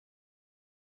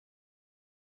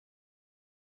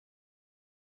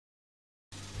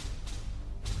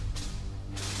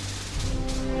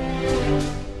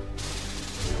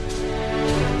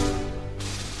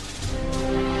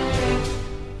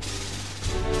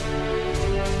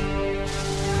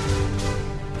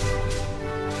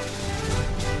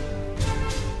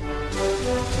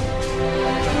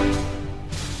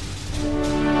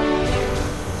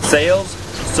sales,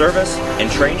 service,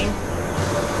 and training,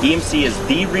 EMC is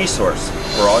the resource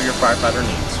for all your firefighter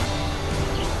needs.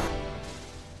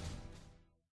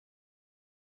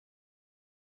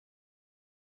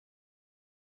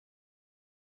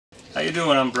 How you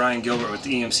doing? I'm Brian Gilbert with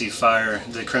the EMC Fire,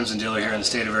 the Crimson dealer here in the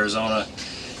state of Arizona.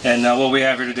 And what we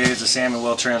have here today is a San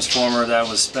Manuel Transformer that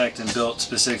was spec'd and built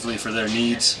specifically for their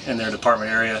needs in their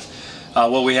department area.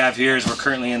 What we have here is we're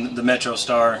currently in the Metro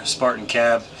Star Spartan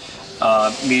cab,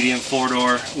 medium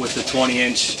 4-door with the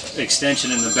 20-inch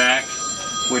extension in the back,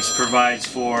 which provides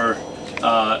for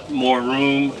more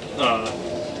room,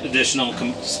 additional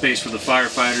space for the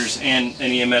firefighters, and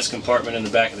an EMS compartment in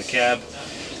the back of the cab.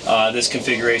 This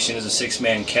configuration is a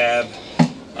 6-man cab.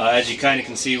 As you kind of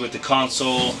can see with the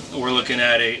console, we're looking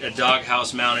at a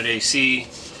doghouse mounted AC,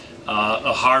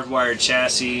 a hardwired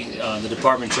chassis. The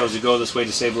department chose to go this way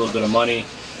to save a little bit of money,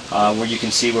 where you can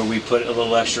see where we put a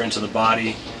little extra into the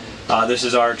body. This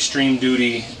is our extreme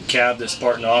duty cab that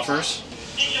Spartan offers.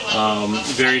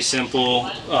 Very simple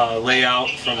layout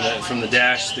from the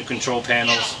dash, the control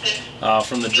panels.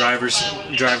 From the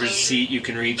driver's seat you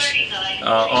can reach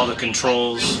all the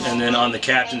controls, and then on the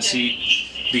captain's seat,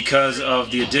 because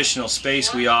of the additional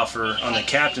space we offer on the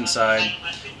captain side,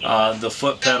 the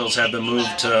foot pedals have been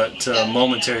moved to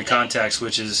momentary contact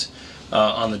switches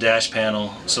on the dash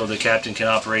panel, so the captain can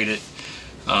operate it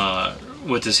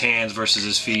with his hands versus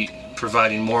his feet,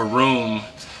 providing more room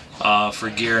for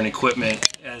gear and equipment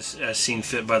as seen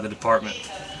fit by the department.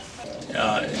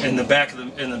 In the back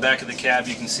of the cab,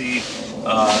 you can see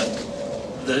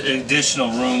the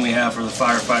additional room we have for the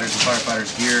firefighters and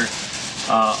firefighters' gear.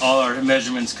 All our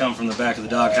measurements come from the back of the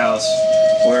doghouse,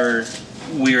 where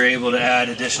we are able to add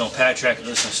additional pad track,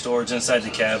 additional storage inside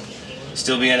the cab,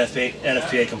 still be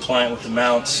NFPA compliant with the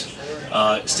mounts,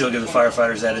 still give the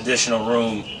firefighters that additional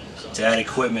room to add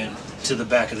equipment to the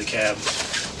back of the cab.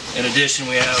 In addition,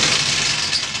 we have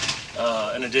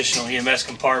an additional EMS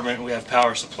compartment. We have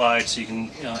power supplied, so you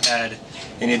can add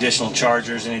any additional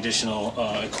chargers, any additional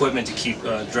equipment to keep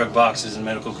drug boxes and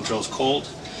medical controls cold.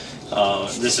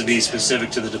 This would be specific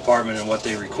to the department and what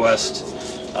they request.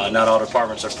 Not all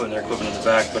departments are putting their equipment in the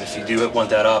back, but if you do want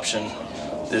that option,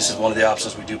 this is one of the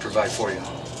options we do provide for you.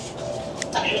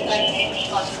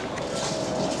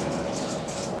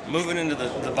 Moving into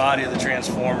the body of the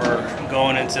transformer,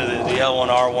 going into the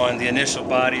L1R1, the initial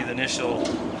body, the initial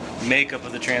makeup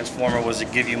of the transformer was to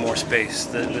give you more space.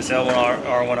 This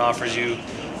L1R1 offers you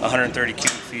 130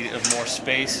 cubic feet of more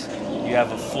space. You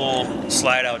have a full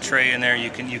slide-out tray in there. You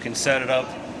can set it up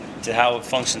to how it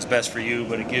functions best for you,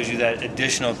 but it gives you that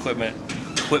additional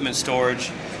equipment storage,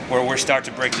 where we're starting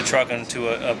to break the truck into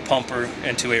a pumper,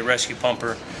 into a rescue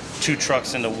pumper, 2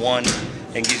 trucks into one,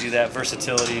 and gives you that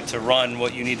versatility to run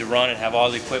what you need to run and have all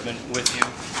the equipment with you.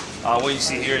 What you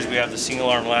see here is we have the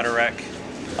single-arm ladder rack.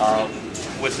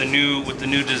 With the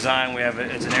new design, we have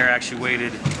it's an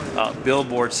air-actuated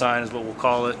billboard sign is what we'll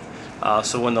call it.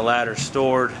 So when the ladder's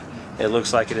stored, it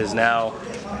looks like it is now,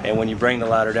 and when you bring the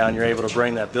ladder down, you're able to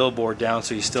bring that billboard down,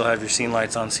 so you still have your scene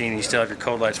lights on scene, and you still have your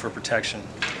code lights for protection.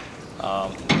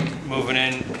 Moving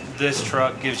in, this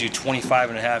truck gives you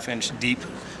 25.5-inch deep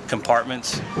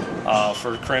compartments.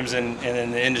 For Crimson and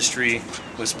in the industry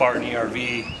with Spartan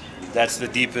ERV, that's the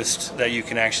deepest that you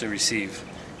can actually receive.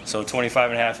 So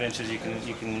 25.5 inches, you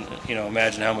can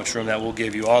imagine how much room that will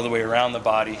give you all the way around the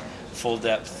body, full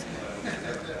depth.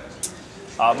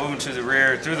 Moving to the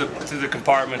rear, through the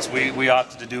compartments, we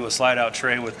opted to do a slide-out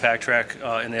tray with pack track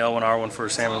in the L1R1 for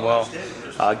San Manuel.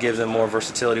 Gives them more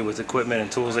versatility with equipment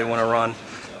and tools they want to run.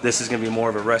 This is going to be more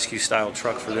of a rescue-style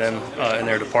truck for them in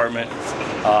their department.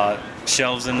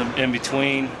 Shelves in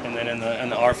between, and then in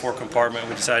the R4 compartment,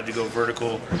 we decided to go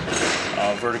vertical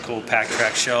pack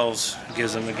track shelves. It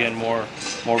gives them again more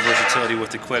versatility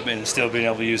with equipment, and still being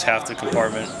able to use half the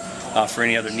compartment for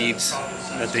any other needs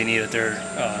that they need at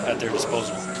their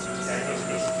disposal.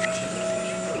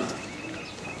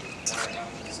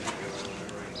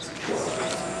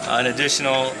 An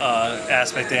additional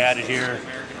aspect they added here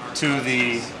to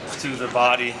the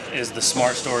body is the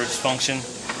smart storage function.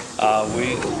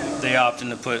 They opted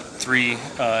to put 3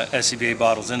 SCBA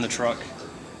bottles in the truck,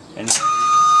 and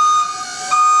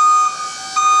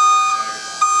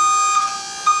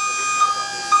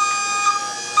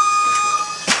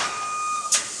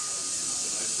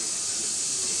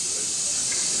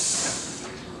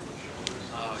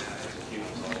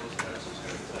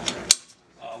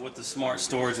with the smart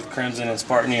storage with Crimson and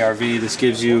Spartan ERV, this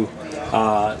gives you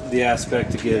the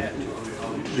aspect to give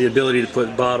the ability to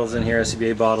put bottles in here,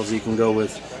 SCBA bottles. You can go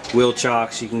with wheel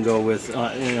chocks, you can go with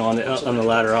on the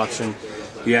ladder option,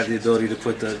 you have the ability to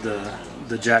put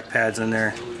the jack pads in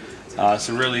there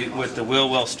So really, with the wheel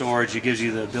well storage, it gives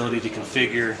you the ability to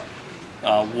configure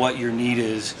what your need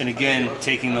is, and again,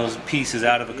 taking those pieces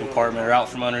out of a compartment or out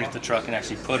from underneath the truck and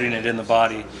actually putting it in the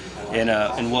body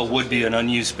in what would be an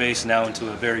unused space now into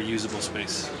a very usable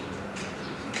space.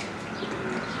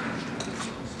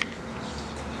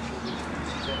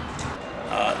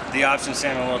 The option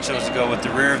San Manuel chose to go with the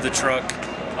rear of the truck.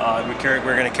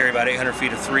 We're going to carry about 800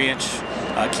 feet of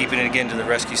 3-inch, keeping it again to the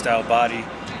rescue style body.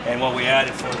 And what we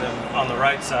added for them on the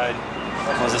right side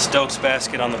was a Stokes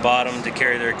basket on the bottom to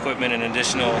carry their equipment and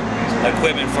additional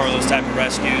equipment for those type of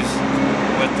rescues,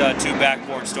 with 2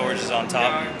 backboard storages on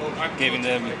top, giving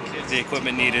them the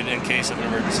equipment needed in case of an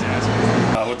emergency.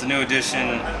 With the new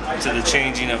addition to the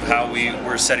changing of how we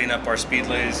were setting up our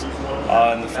speedlays,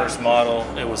 in the first model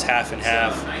it was half and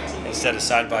half instead of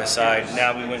side by side.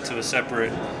 Now we went to a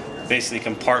separate, basically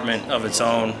compartment of its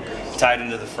own, tied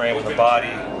into the frame of the body,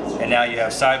 and now you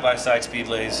have side by side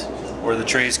speedlays where the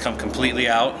trays come completely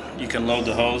out. You can load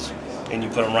the hose and you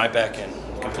put them right back in.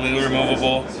 Completely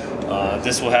removable.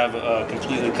 This will have a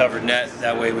completely covered net.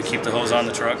 That way we keep the hose on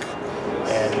the truck.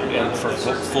 And for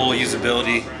full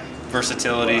usability,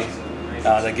 versatility,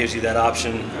 that gives you that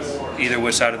option. Either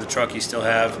which side of the truck you still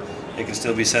have, it can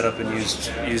still be set up and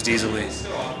used easily.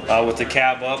 With the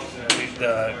cab up,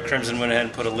 Crimson went ahead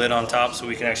and put a lid on top so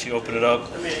we can actually open it up.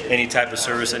 Any type of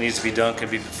service that needs to be done can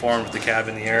be performed with the cab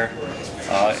in the air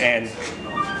and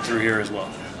through here as well.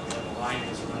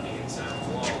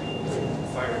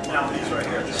 Now these right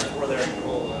here, just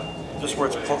where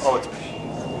it's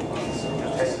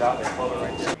headed out, they pull it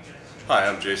right there. Hi,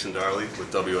 I'm Jason Darley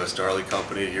with WS Darley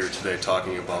Company, here today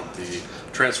talking about the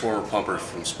transformer pumper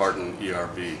from Spartan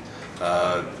ERV.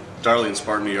 Darley and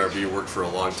Spartan ERV worked for a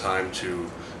long time to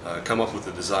come up with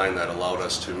a design that allowed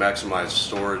us to maximize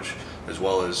storage as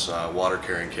well as water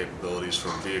carrying capabilities for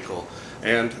the vehicle,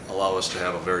 and allow us to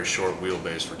have a very short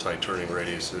wheelbase for tight turning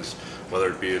radiuses, whether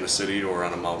it be in a city or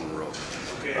on a mountain road.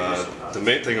 The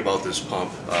main thing about this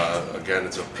pump, again,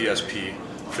 it's a PSP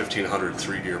 1500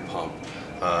 3-gear pump.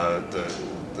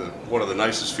 One of the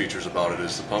nicest features about it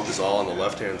is the pump is all on the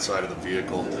left-hand side of the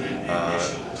vehicle.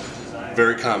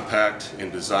 Very compact in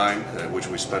design, which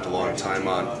we spent a long time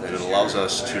on, and it allows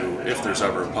us to, if there's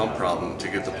ever a pump problem, to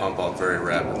get the pump out very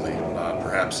rapidly.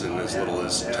 Perhaps in as little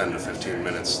as 10 to 15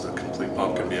 minutes, the complete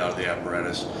pump can be out of the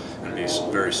apparatus and be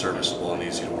very serviceable and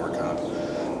easy to work on.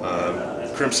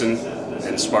 Crimson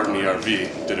and Spartan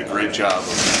ERV did a great job of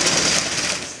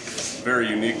very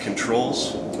unique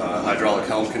controls, hydraulic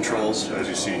helm controls, as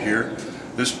you see here.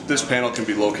 This panel can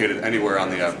be located anywhere on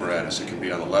the apparatus. It can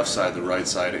be on the left side, the right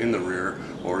side, in the rear,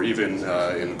 or even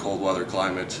in cold weather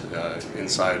climate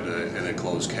inside an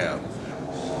enclosed cab.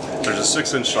 There's a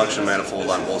 6-inch suction manifold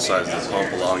on both sides of the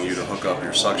pump, allowing you to hook up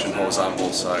your suction hose on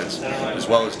both sides, as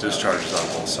well as discharges on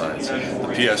both sides. The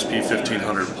PSP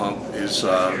 1500 pump is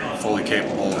fully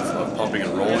capable of pumping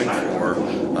and rolling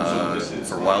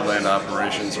for wildland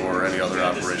operations or any other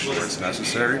operation where it's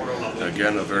necessary.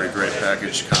 Again, a very great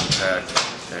package, compact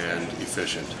and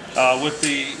efficient. With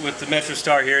the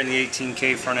MetroStar here in the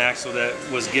 18K front axle that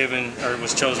was given or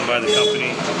was chosen by the company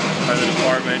or the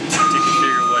department to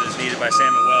configure what is needed by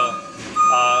San Manuel,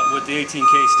 with the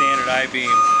 18K standard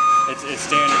I-beam, it's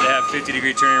standard to have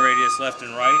 50-degree turning radius left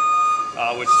and right,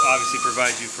 which obviously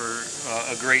provides you for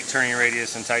a great turning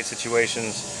radius in tight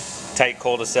situations, tight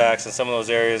cul-de-sacs, and some of those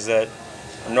areas that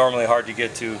are normally hard to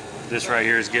get to. This right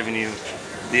here is giving you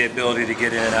the ability to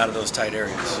get in and out of those tight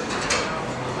areas.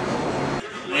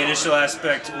 The initial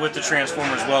aspect with the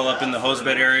transformer is well up in the hose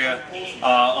bed area.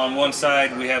 On one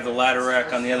side we have the ladder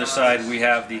rack, on the other side we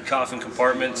have the coffin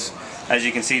compartments. As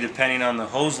you can see, depending on the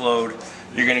hose load,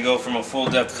 you're going to go from a full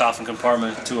depth coffin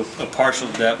compartment to a partial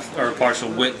depth or a partial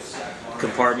width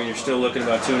compartment. You're still looking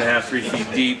about 2.5 to 3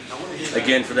 feet deep,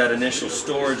 again for that initial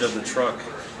storage of the truck.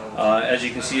 As you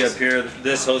can see up here,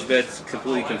 this hose bed is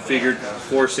completely configured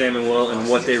for San Manuel and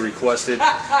what they requested.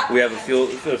 We have a few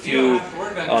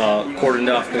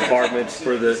cordoned off compartments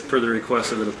for the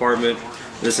request of the department.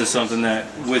 This is something that,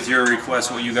 with your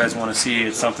request, what you guys want to see,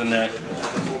 it's something that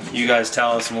you guys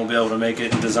tell us and we'll be able to make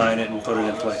it and design it and put it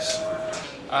in place.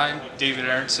 I'm David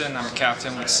Aronson. I'm a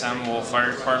captain with San Manuel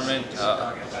Fire Department.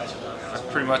 I've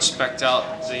pretty much spec'd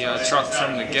out the truck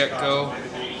from the get-go.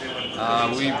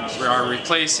 We are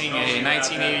replacing a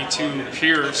 1982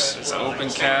 Pierce. It's an open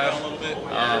cab.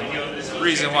 The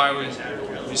reason why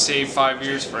we saved 5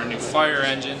 years for a new fire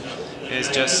engine is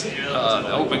just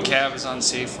the open cab is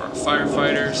unsafe for our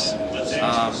firefighters,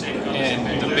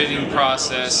 and the bidding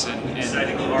process and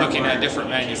looking at different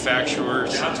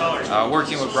manufacturers,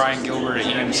 working with Brian Gilbert at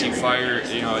EMC Fire,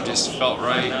 you know, it just felt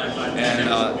right. And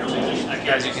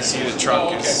as you can see, the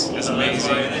truck is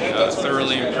amazing.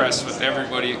 Thoroughly impressed with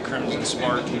everybody at Crimson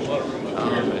Spartan,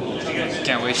 and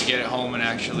can't wait to get it home and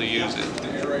actually use it.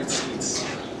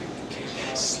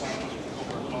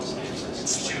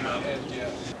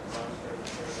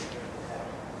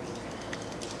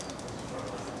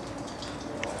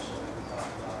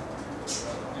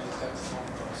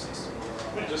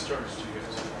 Discharge to you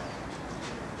guys.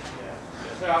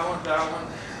 That one.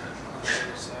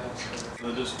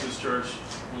 The discharge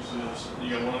was the other side. You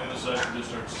got one on the other side for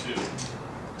discharge 2.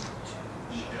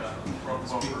 You got front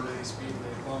bumper. Speed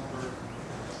bumper.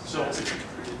 So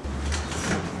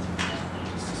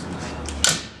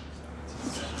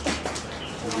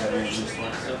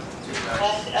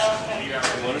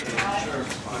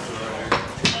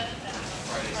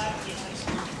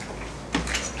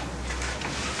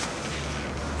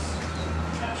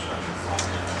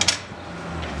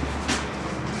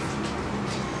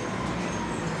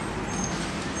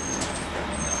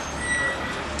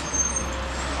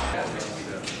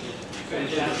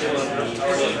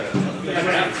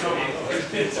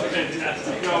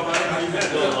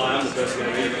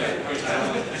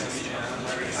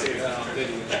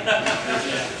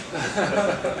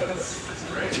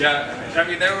Yeah, I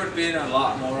mean, there would have been a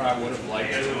lot more I would have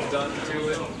liked to have done to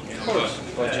it. You know, but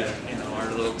budget, you know,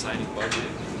 our little tiny budget.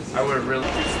 I would have really.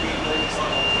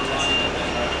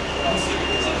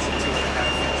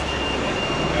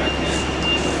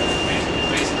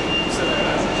 Basically, set that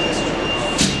as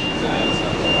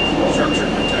a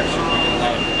structure.